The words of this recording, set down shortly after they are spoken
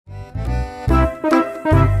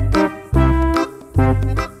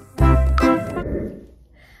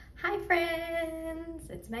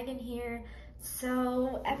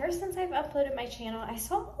So ever since I've uploaded my channel, I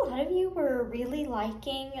saw a lot of you were really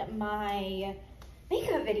liking my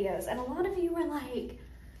makeup videos, and a lot of you were like,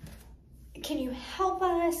 can you help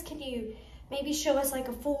us? Can you maybe show us like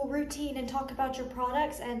a full routine and talk about your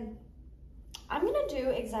products? And I'm gonna do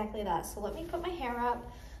exactly that. So let me put my hair up.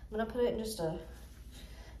 I'm gonna put it in just a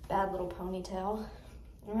bad little ponytail.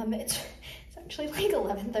 It's actually like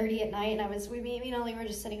 11:30 at night, and me and Ollie were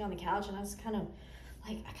just sitting on the couch, and I was kind of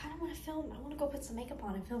like, I kind of want to film. I want to go put some makeup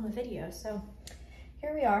on and film a video. So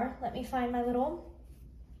here we are. Let me find my little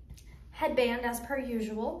headband as per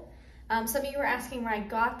usual. Some of you were asking where I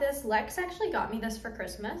got this. Lex actually got me this for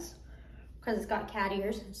Christmas because it's got cat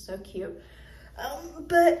ears. It's so cute.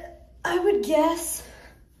 But I would guess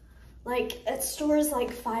like at stores like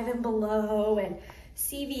Five and Below and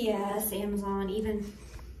CVS, Amazon, even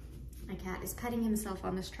my cat is petting himself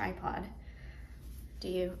on this tripod. Do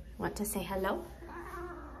you want to say hello?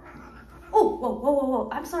 Oh, whoa, whoa, whoa, whoa.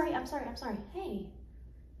 I'm sorry. Hey.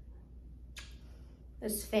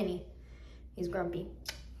 This is Finny. He's grumpy.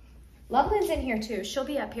 Loveland's in here too. She'll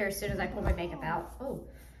be up here as soon as I pull my makeup out. Oh,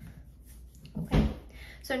 okay.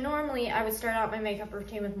 So normally I would start out my makeup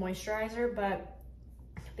routine with moisturizer, but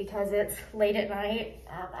because it's late at night,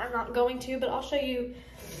 I'm not going to, but I'll show you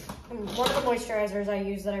one of the moisturizers I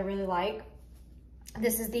use that I really like.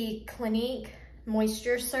 This is the Clinique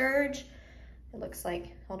Moisture Surge. It looks like,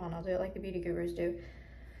 hold on, I'll do it like the beauty gurus do.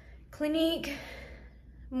 Clinique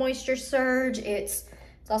Moisture Surge. It's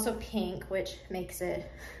also pink, which makes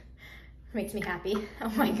me happy. Oh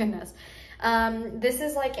my goodness. This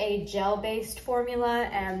is like a gel-based formula,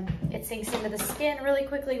 and it sinks into the skin really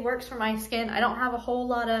quickly, works for my skin. I don't have a whole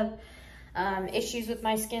lot of issues with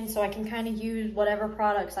my skin, so I can kind of use whatever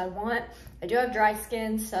products I want. I do have dry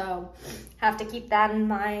skin, so have to keep that in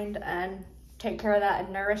mind and take care of that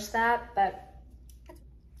and nourish that. But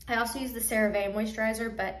I also use the CeraVe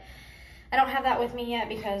moisturizer, but I don't have that with me yet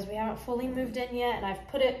because we haven't fully moved in yet, and I've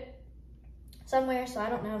put it somewhere, so I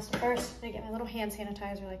don't know. So first, I get my little hand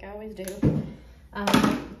sanitizer like I always do.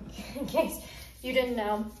 In case you didn't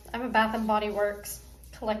know, I'm a Bath & Body Works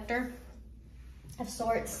collector of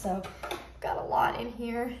sorts, so got a lot in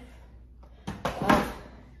here of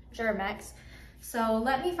Germex. So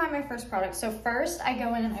let me find my first product. So first, I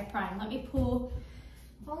go in and I prime. Let me pull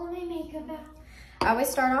all of my makeup out. I always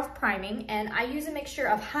start off priming, and I use a mixture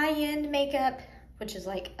of high-end makeup, which is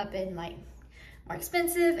like up in like more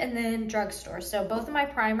expensive, and then drugstore. So both of my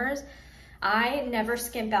primers, I never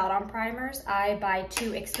skimp out on primers. I buy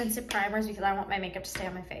 2 expensive primers because I want my makeup to stay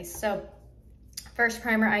on my face. So first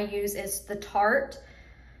primer I use is the Tarte,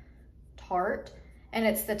 and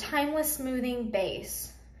it's the Timeless Smoothing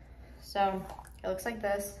Base. So it looks like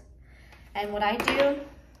this. And what I do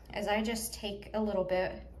is I just take a little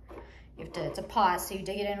bit. It's a pause, so you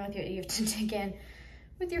dig it in with you have to dig in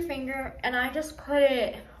with your finger, and I just put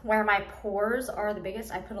it where my pores are the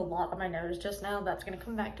biggest. I put a lot on my nose just now. That's gonna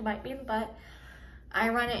come back to bite me in the butt. I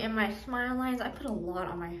run it in my smile lines. I put a lot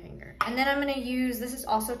on my finger. And then I'm gonna use, this is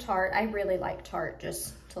also Tarte. I really like Tarte,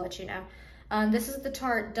 just to let you know. This is the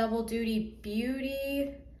Tarte Double Duty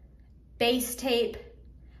Beauty Base Tape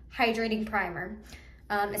Hydrating Primer.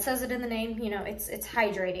 It says it in the name, you know, it's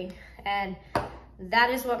hydrating. And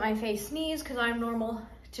that is what my face needs because I'm normal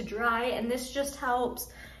to dry, and this just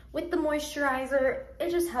helps with the moisturizer.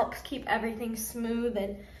 It just helps keep everything smooth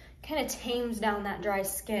and kind of tames down that dry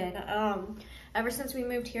skin. Ever since we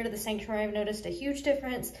moved here to the sanctuary, I've noticed a huge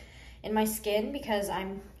difference in my skin because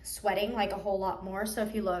I'm sweating like a whole lot more. So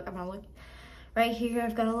if you look, I'm gonna look right here,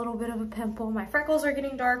 I've got a little bit of a pimple. My freckles are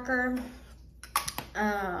getting darker.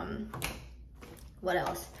 What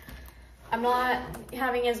else? I'm not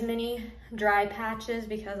having as many dry patches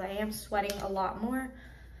because I am sweating a lot more.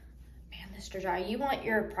 Man, Mr. Dry, you want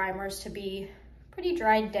your primers to be pretty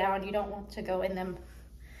dried down. You don't want to go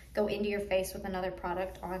into your face with another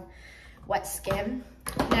product on wet skin.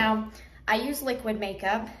 Now, I use liquid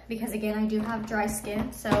makeup because again, I do have dry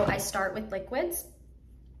skin, so I start with liquids.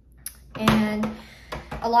 And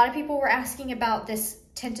a lot of people were asking about this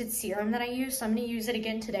tinted serum that I use, so I'm gonna use it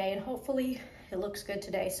again today, and hopefully it looks good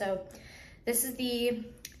today. So this is the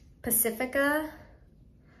Pacifica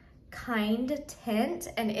Kind Tint,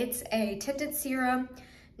 and it's a tinted serum,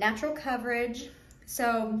 natural coverage.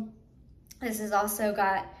 So this has also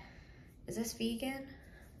got, is this vegan?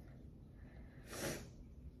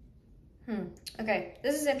 Okay,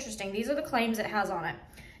 this is interesting. These are the claims it has on it.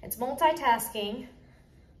 It's multitasking,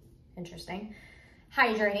 interesting.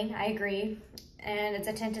 Hydrating, I agree. And it's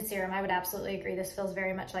a tinted serum, I would absolutely agree. This feels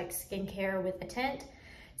very much like skincare with a tint. It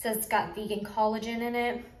says it's got vegan collagen in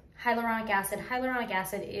it, hyaluronic acid. Hyaluronic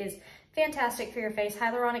acid is fantastic for your face.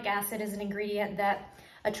 Hyaluronic acid is an ingredient that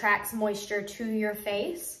attracts moisture to your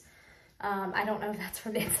face. I don't know if that's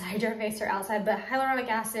from inside your face or outside, but hyaluronic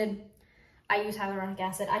acid, I use hyaluronic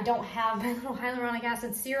acid. I don't have my little hyaluronic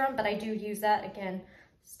acid serum, but I do use that. Again,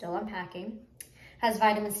 still unpacking. Has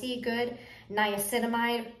vitamin C, good.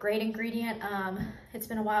 Niacinamide, great ingredient. It's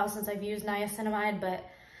been a while since I've used niacinamide, but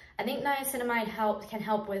I think niacinamide can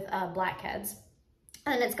help with blackheads.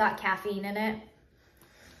 And it's got caffeine in it.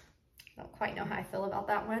 I don't quite know how I feel about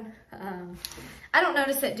that one. I don't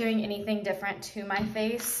notice it doing anything different to my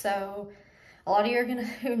face, so a lot of you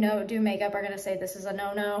who do makeup are gonna say this is a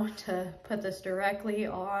no-no to put this directly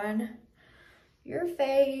on your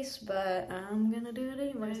face, but I'm gonna do it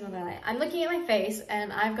anyway. I'm looking at my face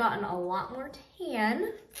and I've gotten a lot more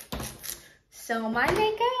tan, so my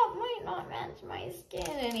makeup might not match my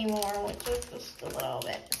skin anymore, which is just a little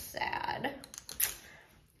bit sad.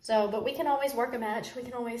 So, but we can always work a match. We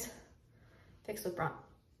can always fix with bronzer.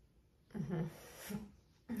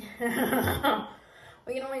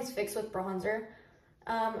 We can always fix with bronzer.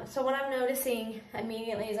 So what I'm noticing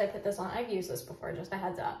immediately as I put this on, I've used this before, just a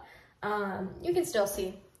heads up. You can still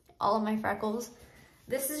see all of my freckles.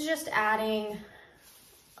 This is just adding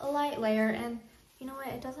a light layer, and you know what?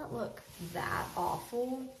 It doesn't look that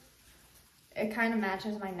awful. It kind of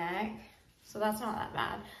matches my neck, so that's not that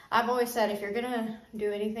bad. I've always said if you're gonna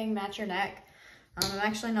do anything, match your neck. I'm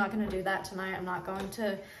actually not gonna do that tonight. I'm not going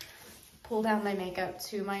to pull down my makeup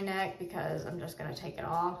to my neck because I'm just gonna take it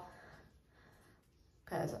off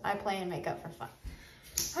because I play in makeup for fun.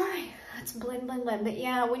 All right, let's blend, blend, blend. But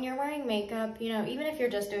yeah, when you're wearing makeup, you know, even if you're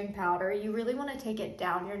just doing powder, you really want to take it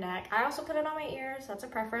down your neck. I also put it on my ears, that's a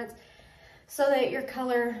preference, so that your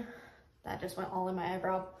color, that just went all in my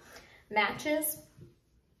eyebrow, matches.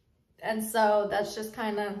 And so that's just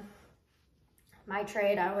kind of my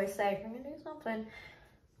trade. I always say, if I'm gonna do something,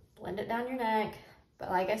 blend it down your neck. But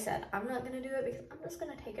like I said, I'm not gonna do it because I'm just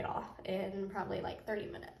gonna take it off in probably like 30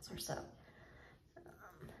 minutes or so.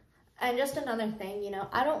 And just another thing, you know,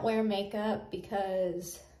 I don't wear makeup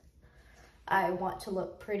because I want to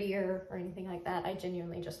look prettier or anything like that. I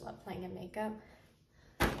genuinely just love playing in makeup.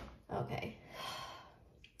 Okay.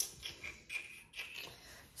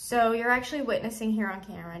 So you're actually witnessing here on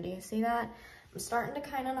camera. Do you see that? I'm starting to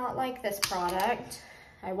kind of not like this product.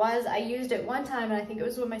 I used it one time and I think it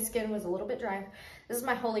was when my skin was a little bit drier. This is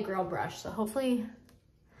my Holy Grail brush. So hopefully,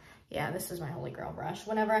 yeah, this is my Holy Grail brush.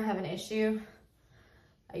 Whenever I have an issue,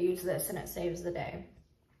 I use this and it saves the day.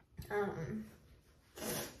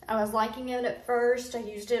 I was liking it at first. I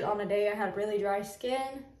used it on a day I had really dry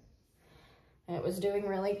skin. And it was doing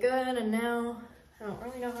really good. And now I don't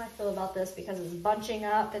really know how I feel about this because it's bunching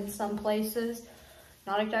up in some places.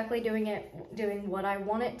 Not exactly doing what I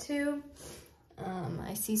want it to.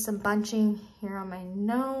 I see some bunching here on my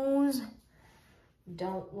nose.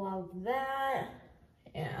 Don't love that.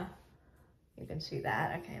 Yeah, you can see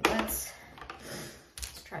that. Okay, let's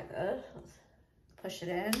try this. Let's push it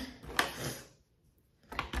in.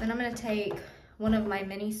 Then I'm gonna take one of my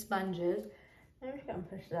mini sponges. I'm just gonna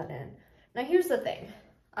push that in. Now here's the thing.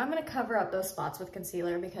 I'm gonna cover up those spots with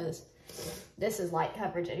concealer because this is light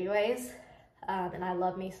coverage anyways. And I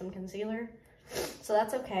love me some concealer. So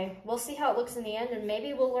that's okay. We'll see how it looks in the end, and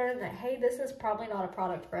maybe we'll learn that, hey, this is probably not a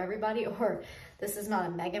product for everybody, or this is not a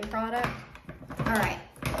Megan product. All right,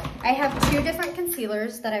 I have two different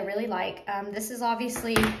concealers that I really like. This is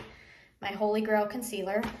obviously my Holy Grail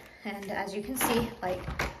concealer, and as you can see, like,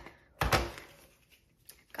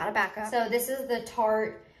 got a backup. So this is the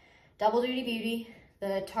Tarte Double Duty Beauty,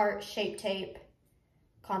 the Tarte Shape Tape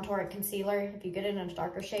Contour Concealer. If you get it in a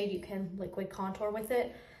darker shade, you can liquid contour with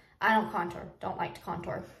it. I don't contour, don't like to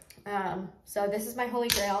contour. So this is my Holy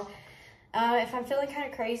Grail. If I'm feeling kind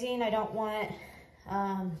of crazy and I don't want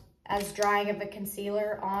as drying of a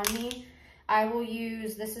concealer on me, I will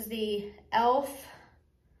use, this is the e.l.f.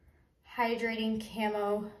 Hydrating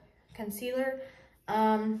Camo Concealer.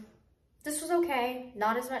 This was okay,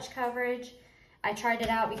 not as much coverage. I tried it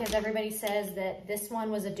out because everybody says that this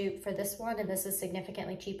one was a dupe for this one, and this is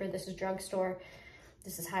significantly cheaper. This is drugstore,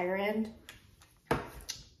 this is higher end.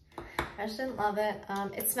 I just didn't love it.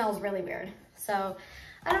 It smells really weird. So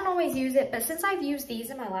I don't always use it, but since I've used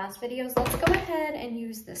these in my last videos, let's go ahead and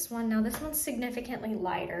use this one. Now this one's significantly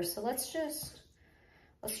lighter, so let's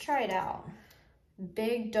try it out.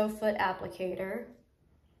 Big doe foot applicator.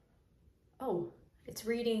 Oh, it's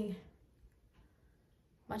reading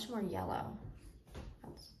much more yellow.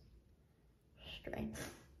 That's strange.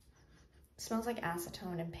 It smells like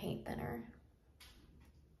acetone and paint thinner.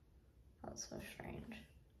 That's so strange.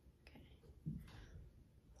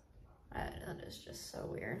 That is just so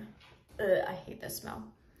weird. Ugh, I hate this smell.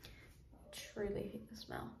 truly hate the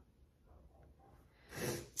smell.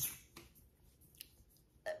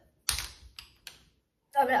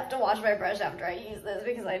 I'm gonna have to wash my brush after I use this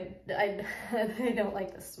because I don't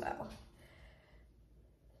like the smell.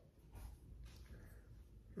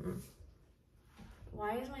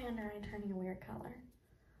 Why is my under eye turning a weird color?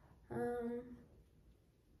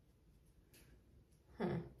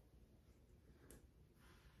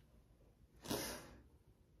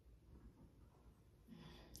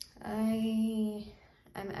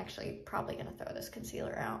 I'm actually probably gonna throw this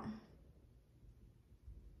concealer out.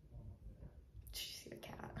 Did you see the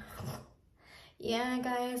cat? Yeah,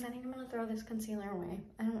 guys, I think I'm gonna throw this concealer away.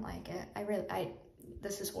 I don't like it.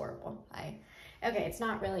 This is horrible. Okay, it's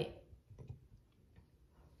not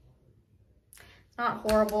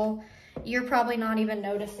horrible. You're probably not even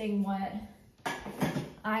noticing what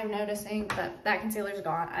I'm noticing, but that concealer's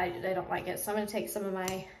gone. I don't like it. So I'm gonna take some of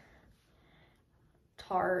my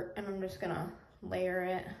Tarte and I'm just gonna layer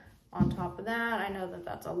it on top of that. I know that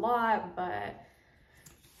that's a lot, but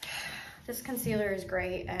this concealer is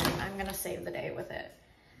great and I'm gonna save the day with it.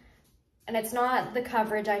 And it's not the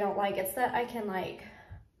coverage I don't like, it's that I can like,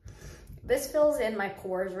 this fills in my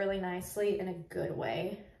pores really nicely in a good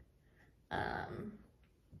way.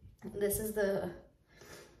 This is the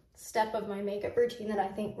step of my makeup routine that I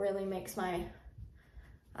think really makes my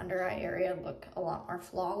under eye area look a lot more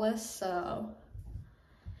flawless. So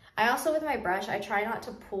I also, with my brush, I try not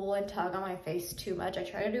to pull and tug on my face too much. I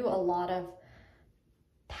try to do a lot of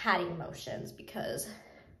patting motions because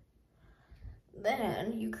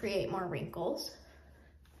then you create more wrinkles.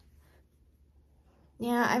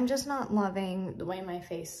 Yeah, I'm just not loving the way my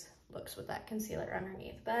face looks with that concealer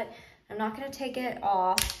underneath, but I'm not gonna take it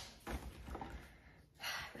off.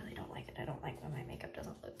 I really don't like it. I don't like when my makeup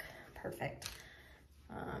doesn't look perfect.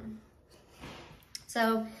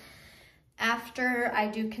 So after I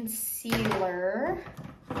do concealer,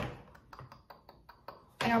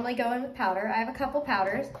 I normally go in with powder. I have a couple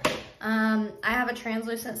powders. I have a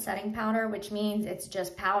translucent setting powder, which means it's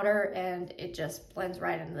just powder and it just blends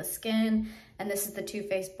right into the skin. And this is the Too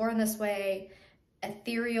Faced Born This Way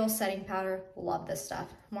Ethereal Setting Powder. Love this stuff,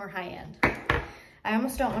 more high end. I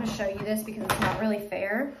almost don't want to show you this because it's not really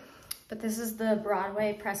fair, but this is the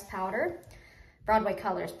Broadway pressed powder. Broadway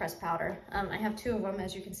Colors pressed powder. I have two of them.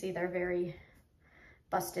 As you can see, they're very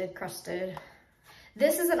busted, crusted.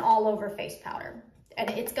 This is an all over face powder and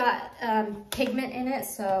it's got pigment in it,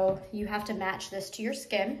 so you have to match this to your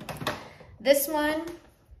skin. This one,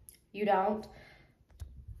 you don't.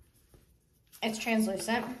 It's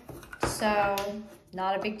translucent, so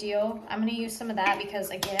not a big deal. I'm gonna use some of that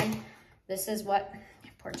because again, this is what, I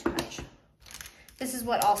poured too much. This is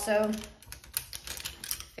what also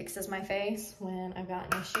fixes my face when I've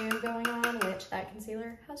got an issue going on, which that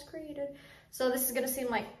concealer has created. So this is gonna seem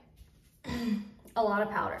like a lot of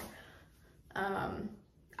powder.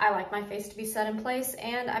 I like my face to be set in place,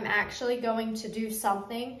 and I'm actually going to do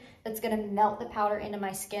something that's gonna melt the powder into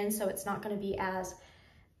my skin so it's not gonna be as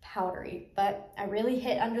powdery. But I really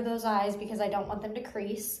hit under those eyes because I don't want them to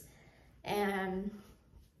crease. And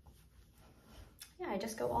yeah, I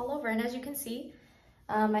just go all over. And as you can see,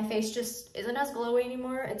 my face just isn't as glowy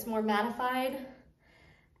anymore. It's more mattified.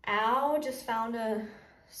 Ow, just found a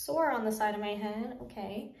sore on the side of my head.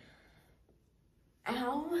 Okay.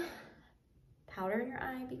 Ow. Powder in your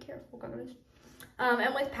eye, be careful, guys.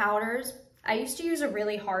 And with powders, I used to use a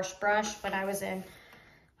really harsh brush when I was in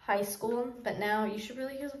high school, but now you should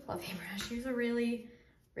really use a fluffy brush. Use a really,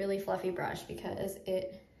 really fluffy brush because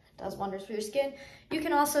it does wonders for your skin. You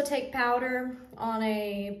can also take powder on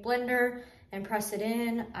a blender and press it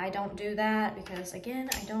in. I don't do that because, again,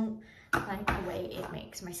 I don't like the way it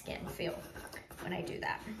makes my skin feel when I do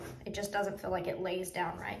that. It just doesn't feel like it lays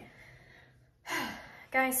down right.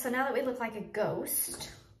 Guys, so now that we look like a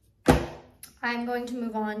ghost, I'm going to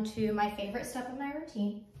move on to my favorite step of my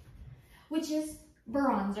routine, which is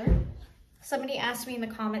bronzer. Somebody asked me in the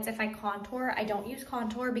comments if I contour. I don't use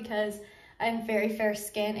contour because I have very fair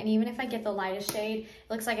skin, and even if I get the lightest shade, it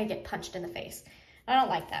looks like I get punched in the face. I don't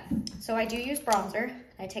like that. So I do use bronzer.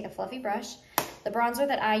 I take a fluffy brush. The bronzer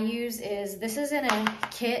that I use is, this is in a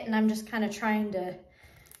kit, and I'm just kind of trying to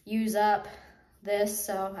use up this.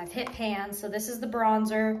 So I've hit pan. So this is the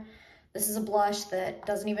bronzer. This is a blush that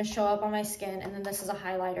doesn't even show up on my skin. And then this is a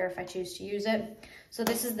highlighter if I choose to use it. So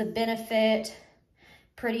this is the Benefit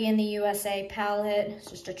Pretty in the USA palette. It's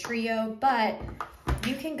just a trio, but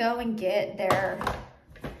you can go and get their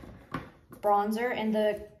bronzer, and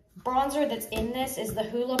the bronzer that's in this is the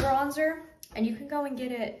Hoola bronzer, and you can go and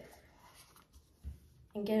get it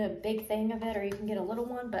and get a big thing of it, or you can get a little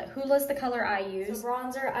one, but Hula's the color I use. So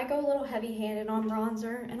bronzer, I go a little heavy-handed on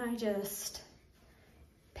bronzer, and I just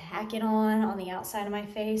pack it on the outside of my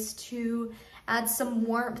face to add some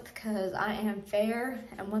warmth because I am fair,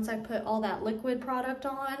 and once I put all that liquid product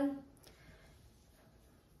on,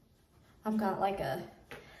 I've got like a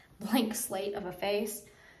blank slate of a face.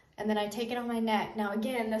 And then I take it on my neck. Now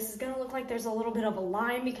again, this is gonna look like there's a little bit of a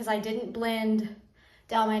line because I didn't blend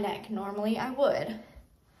down my neck. Normally I would.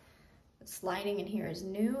 This lighting in here is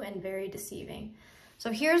new and very deceiving.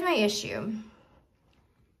 So here's my issue.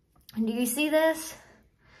 And do you see this?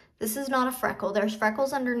 This is not a freckle. There's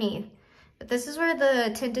freckles underneath. But this is where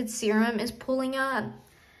the tinted serum is pulling up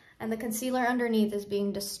and the concealer underneath is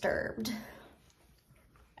being disturbed.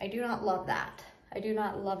 I do not love that. I do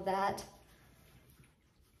not love that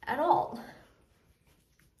at all.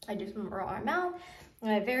 I do some around my mouth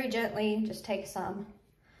and I very gently just take some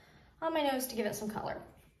on my nose to give it some color.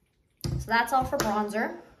 So that's all for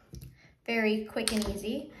bronzer. Very quick and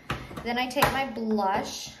easy. Then I take my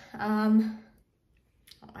blush. I don't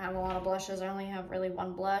have a lot of blushes. I only have really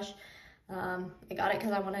one blush. I got it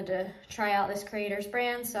because I wanted to try out this creator's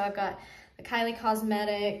brand. So I've got the Kylie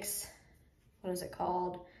Cosmetics, what is it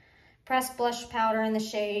called? Pressed blush powder in the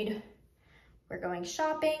shade We're Going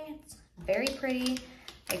Shopping. It's very pretty.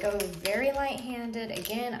 I go very light-handed.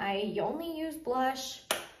 Again, I only use blush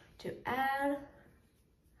to add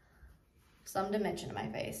some dimension to my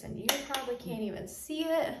face, and you probably can't even see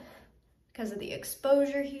it because of the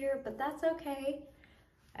exposure here, but that's okay.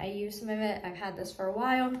 I use some of it. I've had this for a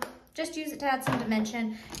while. Just use it to add some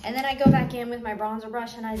dimension, and then I go back in with my bronzer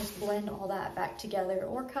brush and I just blend all that back together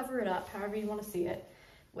or cover it up, however you want to see it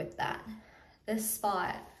with that. This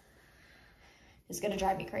spot is gonna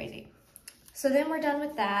drive me crazy. So then we're done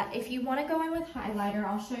with that. If you want to go in with highlighter,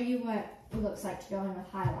 I'll show you what it looks like to go in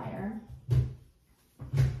with highlighter.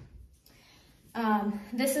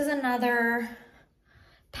 This is another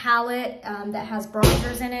palette that has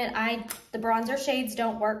bronzers in it. The bronzer shades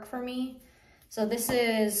don't work for me. So this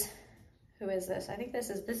is, who is this? I think this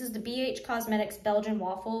is the BH Cosmetics Belgian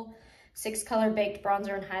Waffle 6-color baked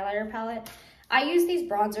bronzer and highlighter palette. I use these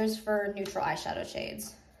bronzers for neutral eyeshadow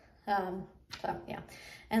shades. So yeah.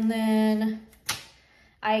 And then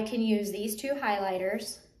I can use these two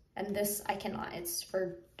highlighters, and this I cannot. It's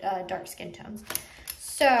for dark skin tones.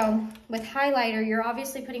 So with highlighter, you're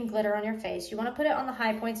obviously putting glitter on your face. You want to put it on the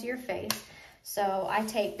high points of your face. So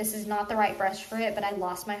this is not the right brush for it, but I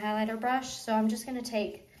lost my highlighter brush. So I'm just going to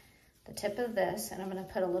take the tip of this, and I'm going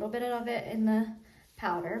to put a little bit of it in the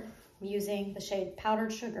powder. I'm using the shade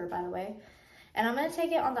Powdered Sugar, by the way. And I'm going to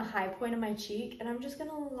take it on the high point of my cheek, and I'm just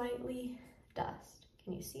going to lightly dust.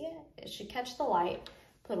 Can you see it? It should catch the light.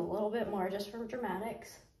 Put a little bit more just for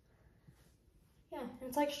dramatics. Yeah,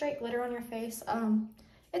 it's like straight glitter on your face.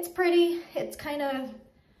 It's pretty. It's kind of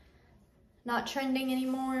not trending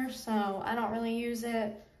anymore, so I don't really use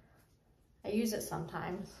it. I use it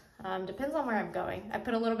sometimes. Depends on where I'm going. I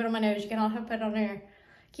put a little bit on my nose. You can also put it on your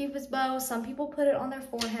Cupid's bow. Some people put it on their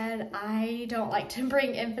forehead. I don't like to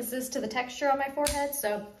bring emphasis to the texture on my forehead,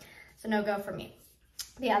 so it's a no-go for me.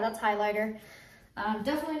 But yeah, that's highlighter.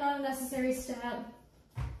 Definitely not a necessary step.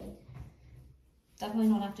 Definitely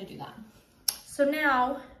don't have to do that. So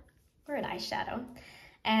now we're at eyeshadow,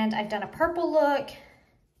 and I've done a purple look,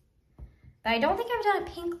 but I don't think I've done a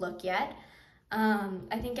pink look yet.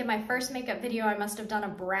 I think in my first makeup video, I must have done a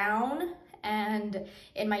brown, and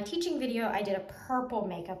in my teaching video, I did a purple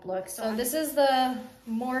makeup look. So this is the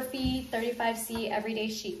Morphe 35C Everyday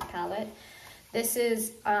Chic palette. This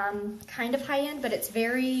is kind of high-end, but it's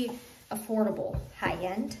very affordable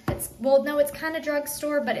high-end. Well, no, it's kind of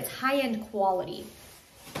drugstore, but it's high-end quality.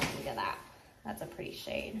 Look at that. That's a pretty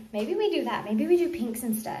shade. Maybe we do that. Maybe we do pinks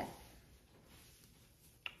instead.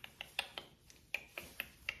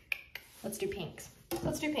 Let's do pinks.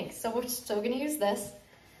 Let's do pinks. So we're still gonna use this.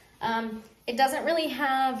 It doesn't really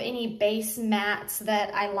have any base mattes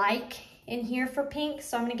that I like in here for pink,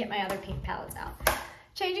 so I'm gonna get my other pink palettes out.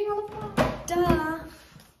 Changing all the palette, duh.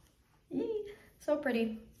 Yee. So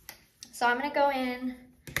pretty. So I'm gonna go in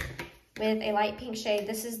with a light pink shade.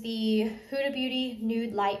 This is the Huda Beauty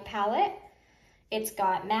Nude Light palette. It's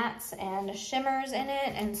got mattes and shimmers in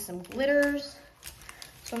it and some glitters.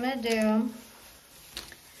 So I'm gonna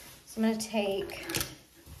take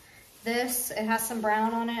this. It has some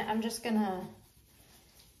brown on it. I'm just gonna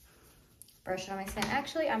brush it on my skin.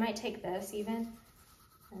 Actually, I might take this even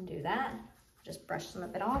and do that. Just brush some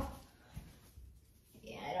of it off.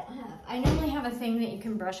 Yeah, I normally have a thing that you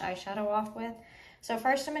can brush eyeshadow off with. So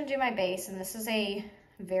first I'm gonna do my base, and this is a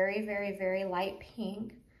very, very, very light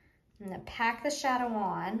pink. I'm gonna pack the shadow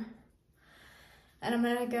on. And I'm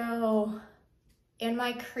gonna go in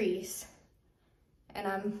my crease. And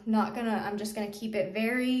I'm just gonna keep it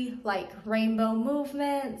very like rainbow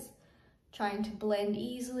movements, trying to blend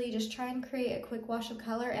easily, just try and create a quick wash of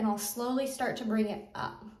color, and I'll slowly start to bring it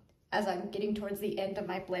up as I'm getting towards the end of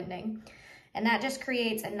my blending. And that just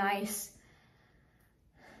creates a nice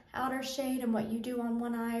outer shade, and what you do on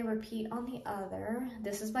one eye, repeat on the other.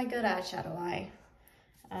 This is my good eyeshadow eye.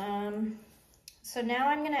 So now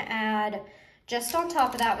I'm gonna add, just on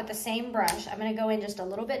top of that with the same brush, I'm gonna go in just a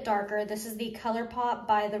little bit darker. This is the ColourPop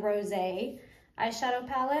by the Rosé eyeshadow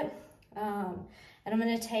palette. And I'm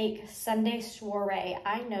gonna take Sunday Soiree.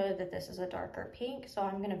 I know that this is a darker pink, so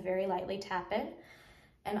I'm gonna very lightly tap it.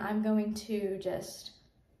 And I'm going to just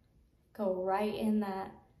go right in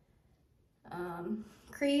that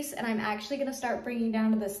crease. And I'm actually gonna start bringing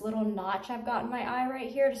down to this little notch I've got in my eye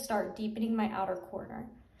right here to start deepening my outer corner.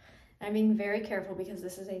 And I'm being very careful because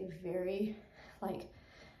this is a very like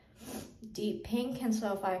deep pink. And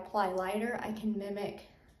so if I apply lighter, I can mimic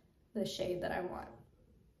the shade that I want.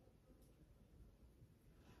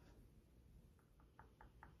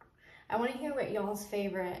 I want to hear what y'all's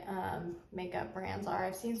favorite makeup brands are.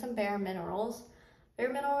 I've seen some Bare Minerals.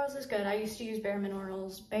 Bare Minerals is good. I used to use Bare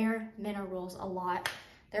Minerals a lot.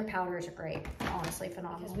 Their powders are great, honestly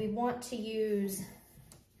phenomenal. Because we want to use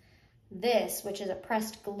this, which is a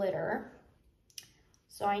pressed glitter.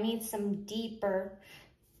 So I need some deeper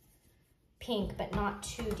pink, but not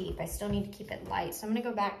too deep. I still need to keep it light. So I'm gonna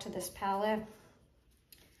go back to this palette.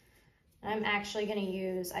 And I'm actually gonna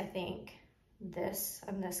use, I think, this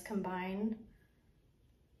and this combined.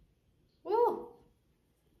 Woo!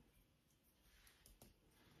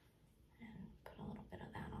 And put a little bit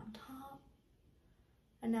of that on top.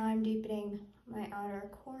 And now I'm deepening my outer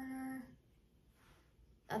corner.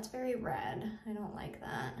 That's very red. I don't like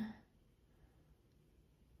that.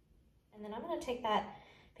 And then I'm gonna take that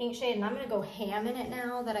pink shade and I'm gonna go ham in it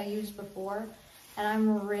now that I used before. And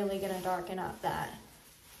I'm really gonna darken up that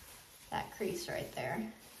crease right there.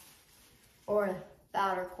 Or the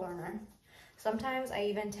outer corner. Sometimes I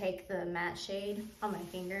even take the matte shade on my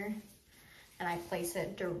finger and I place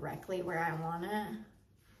it directly where I want it,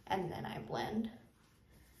 and then I blend.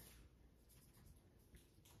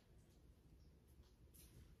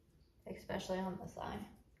 Especially on this eye.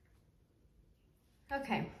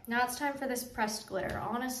 Okay, now it's time for this pressed glitter.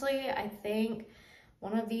 Honestly, I think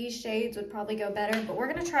one of these shades would probably go better, but we're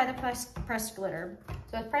gonna try the pressed glitter.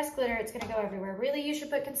 So with pressed glitter, it's gonna go everywhere. Really, you should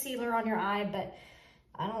put concealer on your eye, but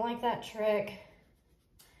I don't like that trick.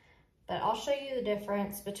 But I'll show you the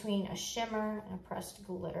difference between a shimmer and a pressed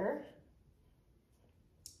glitter.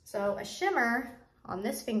 So a shimmer on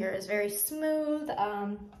this finger is very smooth,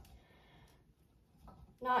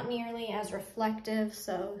 not nearly as reflective.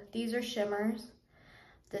 So these are shimmers.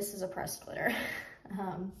 This is a pressed glitter.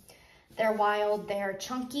 They're wild, they're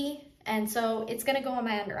chunky, and so it's gonna go on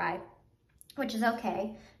my under eye, which is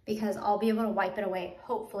okay because I'll be able to wipe it away,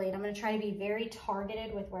 hopefully. And I'm gonna try to be very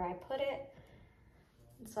targeted with where I put it.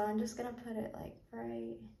 And so I'm just gonna put it like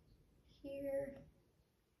right here.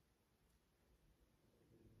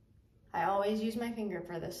 I always use my finger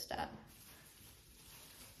for this step.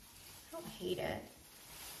 I don't hate it.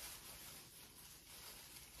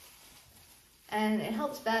 And it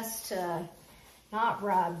helps best to not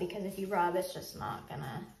rub, because if you rub, it's just not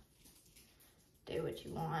gonna do what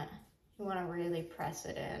you want. You wanna really press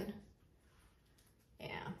it in.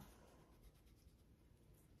 Yeah.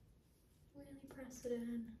 Really press it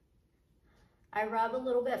in. I rub a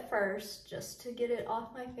little bit first just to get it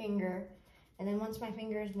off my finger. And then once my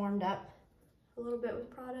finger is warmed up a little bit with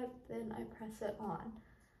product, then I press it on.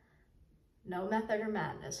 No method or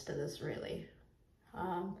madness to this, really.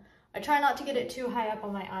 I try not to get it too high up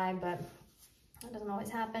on my eye, but that doesn't always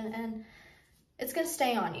happen, and it's gonna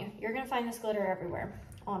stay on you. You're gonna find this glitter everywhere,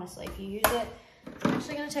 honestly, if you use it. I'm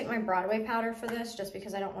actually gonna take my Broadway powder for this, just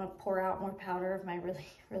because I don't wanna pour out more powder of my really,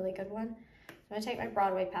 really good one. I'm gonna take my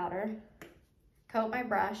Broadway powder, coat my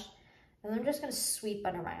brush, and then I'm just gonna sweep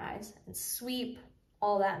under my eyes and sweep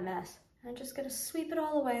all that mess. I'm just gonna sweep it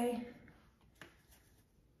all away.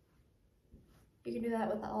 You can do that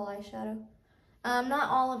with all eyeshadow. Not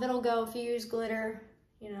all of it'll go if you use glitter,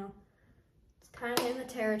 you know. It's kind of in the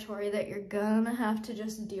territory that you're gonna have to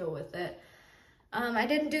just deal with it. I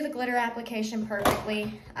didn't do the glitter application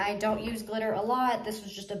perfectly. I don't use glitter a lot. This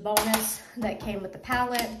was just a bonus that came with the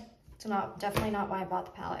palette. It's definitely not why I bought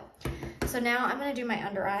the palette. So now I'm gonna do my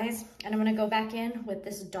under eyes, and I'm gonna go back in with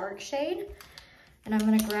this dark shade, and I'm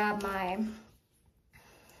gonna grab my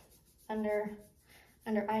under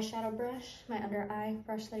eyeshadow brush, my under eye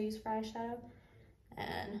brush that I use for eyeshadow,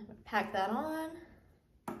 and pack that on.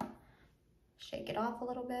 shake it off a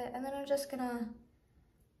little bit, and then I'm just gonna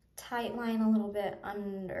tight line a little bit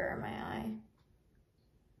under my eye.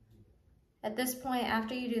 At this point,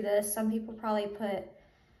 after you do this, some people probably put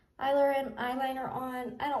eyeliner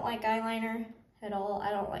on. I don't like eyeliner at all.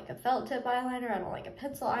 I don't like a felt tip eyeliner. I don't like a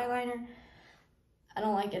pencil eyeliner. I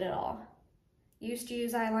don't like it at all. Used to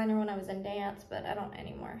use eyeliner when I was in dance, but I don't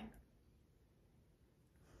anymore.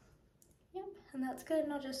 Yep, and that's good,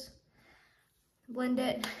 and I'll just blend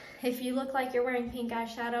it. If you look like you're wearing pink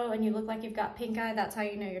eyeshadow and you look like you've got pink eye, that's how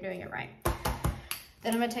you know you're doing it right.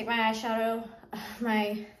 Then I'm gonna take my eyeshadow,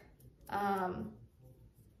 my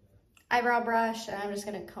eyebrow brush, and I'm just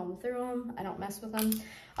gonna comb through them. I don't mess with them.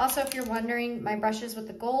 Also, if you're wondering, my brushes with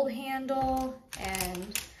the gold handle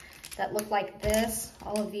and that look like this,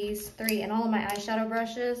 all of these three, and all of my eyeshadow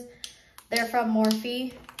brushes, they're from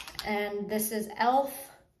Morphe, and this is e.l.f.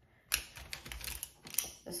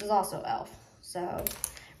 This is also e.l.f. So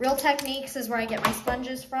Real Techniques is where I get my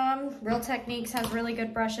sponges from. Real Techniques has really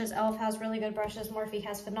good brushes. e.l.f. has really good brushes. Morphe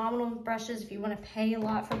has phenomenal brushes. If you want to pay a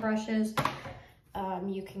lot for brushes,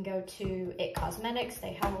 you can go to IT Cosmetics.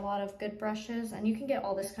 They have a lot of good brushes, and you can get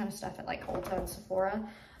all this kind of stuff at like Ulta and Sephora.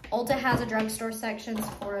 Ulta has a drugstore section,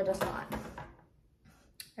 Sephora does not.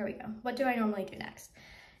 There we go. What do I normally do next?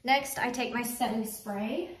 Next, I take my setting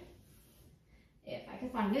spray, if I can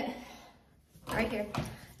find it, right here.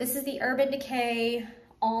 This is the Urban Decay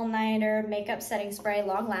All Nighter Makeup Setting Spray,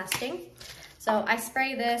 long lasting. So I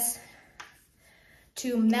spray this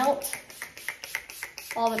to melt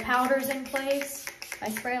all the powders in place. I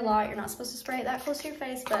spray a lot. You're not supposed to spray it that close to your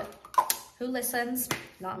face, but who listens?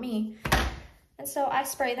 Not me. And so I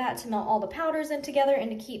spray that to melt all the powders in together and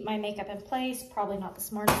to keep my makeup in place. Probably not the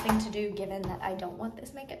smartest thing to do, given that I don't want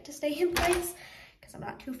this makeup to stay in place because I'm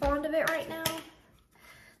not too fond of it right now.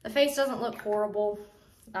 The face doesn't look horrible.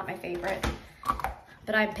 Not my favorite,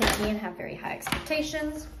 but I'm picky and have very high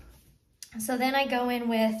expectations. So then I go in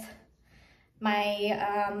with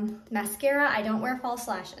my mascara. I don't wear false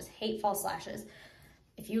lashes. Hate false lashes.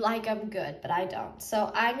 If you like them, good, but I don't.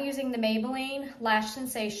 So I'm using the Maybelline Lash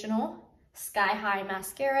Sensational Sky High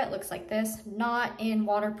Mascara. It looks like this, not in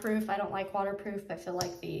waterproof. I don't like waterproof. I feel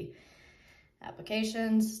like the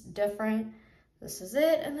application's different. This is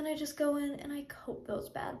it, and then I just go in and I coat those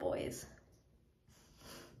bad boys.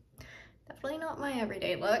 Definitely not my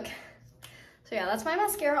everyday look. So yeah, that's my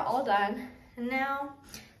mascara all done. And now,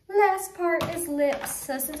 last part is lips.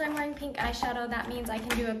 So since I'm wearing pink eyeshadow, that means I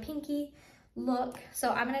can do a pinky look.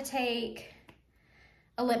 So I'm gonna take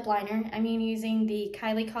a lip liner. I'm using the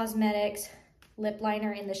Kylie Cosmetics lip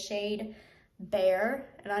liner in the shade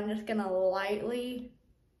Bare, and I'm just gonna lightly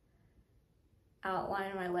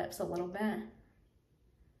outline my lips a little bit.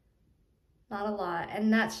 Not a lot,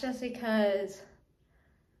 and that's just because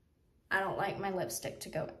I don't like my lipstick to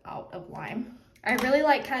go out of line. I really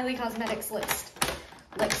like Kylie Cosmetics lip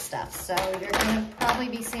stuff, so you're gonna probably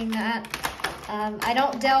be seeing that. I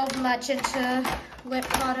don't delve much into lip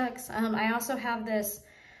products. I also have this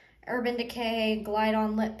Urban Decay Glide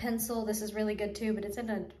On Lip Pencil. This is really good too, but it's in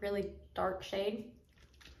a really dark shade.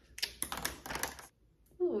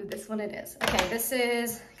 Ooh, this one it is. Okay, this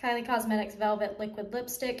is Kylie Cosmetics Velvet Liquid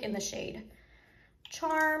Lipstick in the shade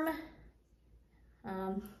Charm.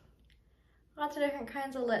 Lots of different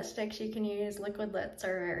kinds of lipsticks you can use. Liquid lips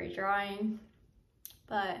are very drying,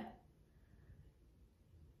 but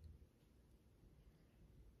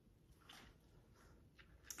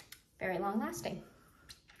very long lasting.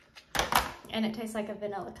 And it tastes like a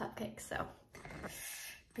vanilla cupcake, so.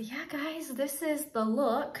 But yeah, guys, this is the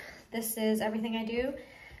look. This is everything I do.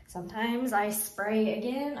 Sometimes I spray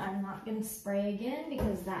again. I'm not gonna spray again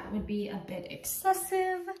because that would be a bit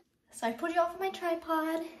excessive. So I pulled you off of my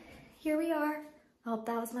tripod. Here we are. I hope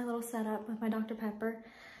that was my little setup with my Dr. Pepper.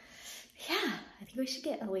 Yeah, I think we should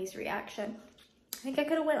get Ellie's reaction. I think I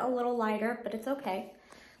could have went a little lighter, but it's okay.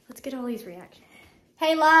 Let's get Ellie's reaction.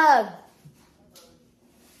 Hey, love.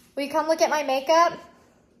 Will you come look at my makeup?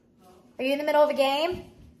 Are you in the middle of a game?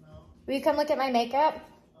 No. Will you come look at my makeup?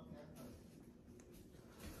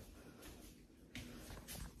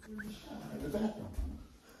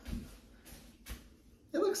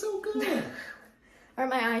 It looks so good. Are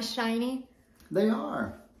my eyes shiny? They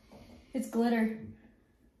are. It's glitter.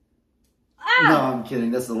 Ah! No, I'm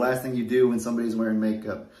kidding. That's the last thing you do when somebody's wearing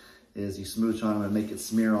makeup is you smooch on them and make it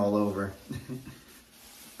smear all over.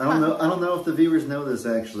 I don't know if the viewers know this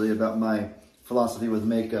actually about my philosophy with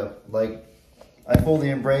makeup. Like, I fully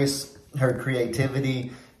embrace her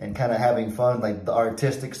creativity and kind of having fun, like the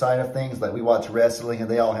artistic side of things. Like, we watch wrestling and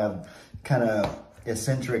they all have kind of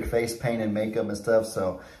eccentric face paint and makeup and stuff.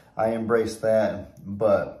 So I embrace that,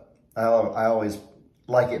 but I always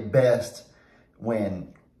like it best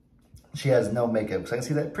when she has no makeup. So I can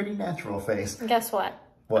see that pretty natural face. Guess what?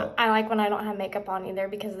 What? I like when I don't have makeup on either,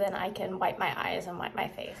 because then I can wipe my eyes and wipe my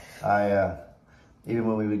face. Even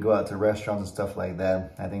when we would go out to restaurants and stuff like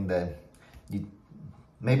that, I think that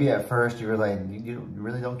maybe at first you were like, you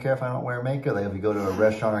really don't care if I don't wear makeup? Like if we go to a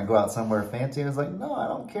restaurant or go out somewhere fancy, it's like, no, I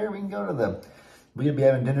don't care. We can go to we could be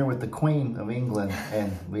having dinner with the Queen of England,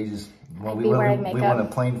 and we just, we want a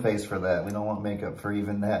plain face for that. We don't want makeup for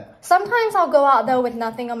even that. Sometimes I'll go out though with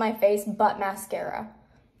nothing on my face but mascara.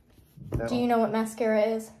 No. Do you know what mascara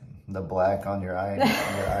is? The black on your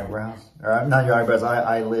eyebrows, or not your eyebrows,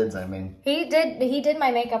 eyelids. I mean. He did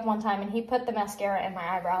my makeup one time, and he put the mascara in my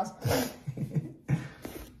eyebrows.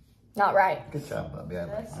 Not right. Good job, Bubby.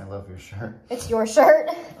 I love your shirt. It's your shirt.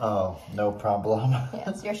 Oh, no problem. Yeah,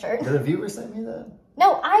 it's your shirt. Did a viewer send me that?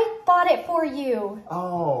 No, I bought it for you.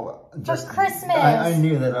 Oh, just for Christmas. I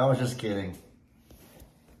knew that. I was just kidding.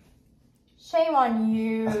 Shame on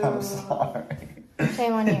you. I'm sorry.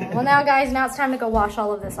 Shame on you. Well, now it's time to go wash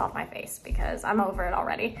all of this off my face because I'm over it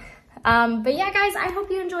already. But yeah, guys, I hope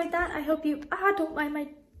you enjoyed that. I hope you, don't mind my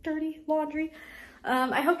dirty laundry.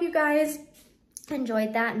 I hope you guys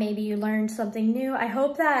enjoyed that. Maybe you learned something new. I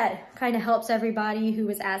hope that kind of helps everybody who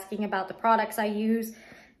was asking about the products I use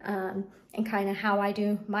and kind of how I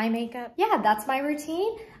do my makeup. Yeah, that's my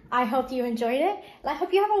routine. I hope you enjoyed it, and I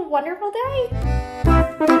hope you have a wonderful day.